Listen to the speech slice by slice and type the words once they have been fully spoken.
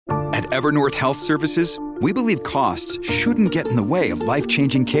At Evernorth Health Services, we believe costs shouldn't get in the way of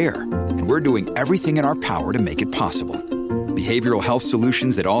life-changing care, and we're doing everything in our power to make it possible. Behavioral health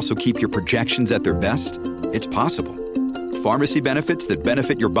solutions that also keep your projections at their best? It's possible. Pharmacy benefits that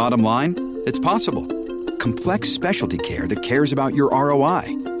benefit your bottom line? It's possible. Complex specialty care that cares about your ROI?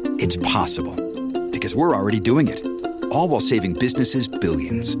 It's possible. Because we're already doing it. All while saving businesses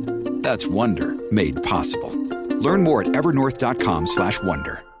billions. That's Wonder made possible. Learn more at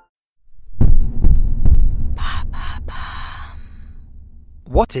evernorth.com/wonder.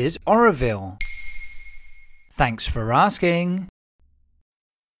 What is Oroville? Thanks for asking.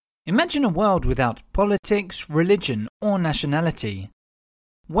 Imagine a world without politics, religion, or nationality.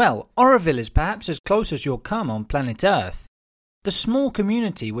 Well, Oroville is perhaps as close as you'll come on planet Earth. The small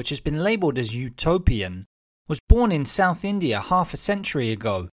community, which has been labelled as utopian, was born in South India half a century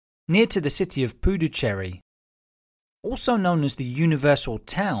ago, near to the city of Puducherry. Also known as the Universal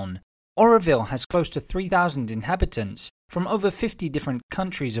Town, Oroville has close to 3,000 inhabitants from over 50 different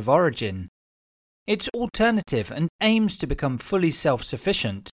countries of origin. It's alternative and aims to become fully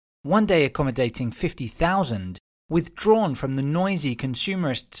self-sufficient, one day accommodating 50,000, withdrawn from the noisy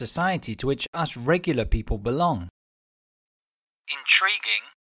consumerist society to which us regular people belong.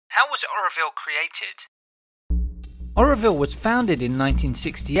 Intriguing. How was Oroville created? Oroville was founded in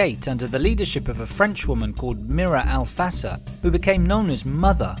 1968 under the leadership of a French woman called Mira Alfassa, who became known as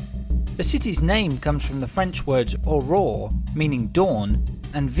Mother. The city's name comes from the French words aurore, meaning dawn,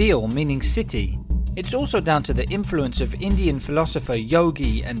 and ville, meaning city. It's also down to the influence of Indian philosopher,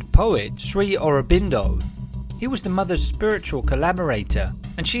 yogi, and poet Sri Aurobindo. He was the mother's spiritual collaborator,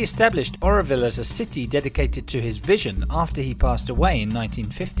 and she established Oroville as a city dedicated to his vision after he passed away in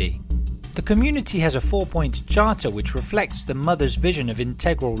 1950. The community has a 4-point charter which reflects the mother's vision of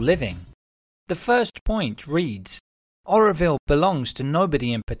integral living. The first point reads, Oroville belongs to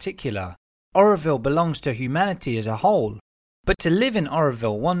nobody in particular. Oroville belongs to humanity as a whole. But to live in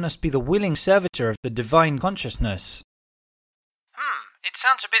Oroville, one must be the willing servitor of the divine consciousness. It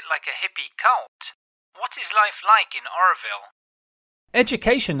sounds a bit like a hippie cult. What is life like in Oroville?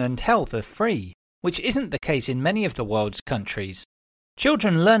 Education and health are free, which isn't the case in many of the world's countries.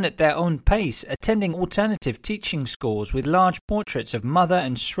 Children learn at their own pace, attending alternative teaching schools with large portraits of Mother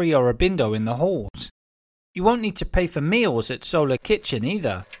and Sri Aurobindo in the halls. You won't need to pay for meals at Solar Kitchen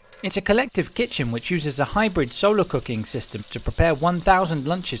either. It's a collective kitchen which uses a hybrid solar cooking system to prepare 1,000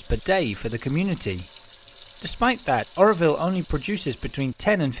 lunches per day for the community. Despite that, Oroville only produces between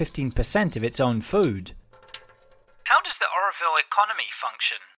 10 and 15% of its own food. How does the Oroville economy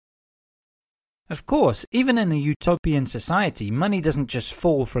function? Of course, even in a utopian society, money doesn't just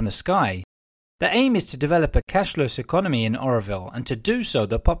fall from the sky. The aim is to develop a cashless economy in Oroville, and to do so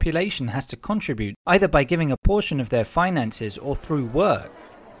the population has to contribute either by giving a portion of their finances or through work.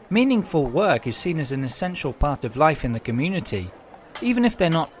 Meaningful work is seen as an essential part of life in the community. Even if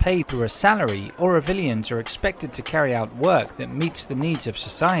they're not paid through a salary, Orovillians are expected to carry out work that meets the needs of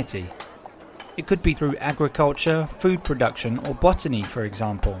society. It could be through agriculture, food production, or botany, for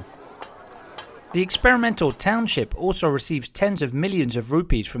example. The experimental township also receives tens of millions of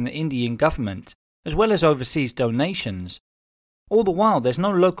rupees from the Indian government, as well as overseas donations. All the while, there's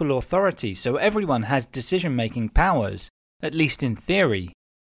no local authority, so everyone has decision-making powers, at least in theory.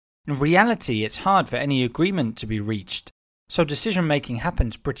 In reality, it's hard for any agreement to be reached, so decision-making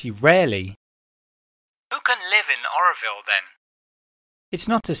happens pretty rarely. Who can live in Oroville then? It's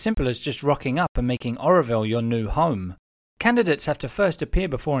not as simple as just rocking up and making Oroville your new home. Candidates have to first appear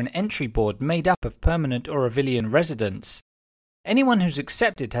before an entry board made up of permanent Orovillian residents. Anyone who's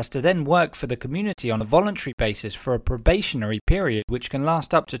accepted has to then work for the community on a voluntary basis for a probationary period which can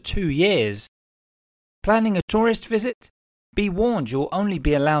last up to 2 years. Planning a tourist visit? Be warned, you'll only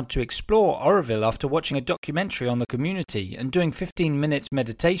be allowed to explore Oroville after watching a documentary on the community and doing 15 minutes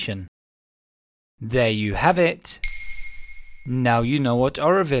meditation. There you have it. Now you know what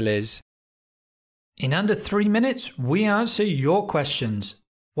Oroville is. In under 3 minutes, we answer your questions.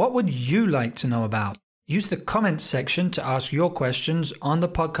 What would you like to know about? Use the comments section to ask your questions on the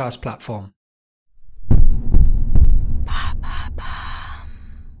podcast platform.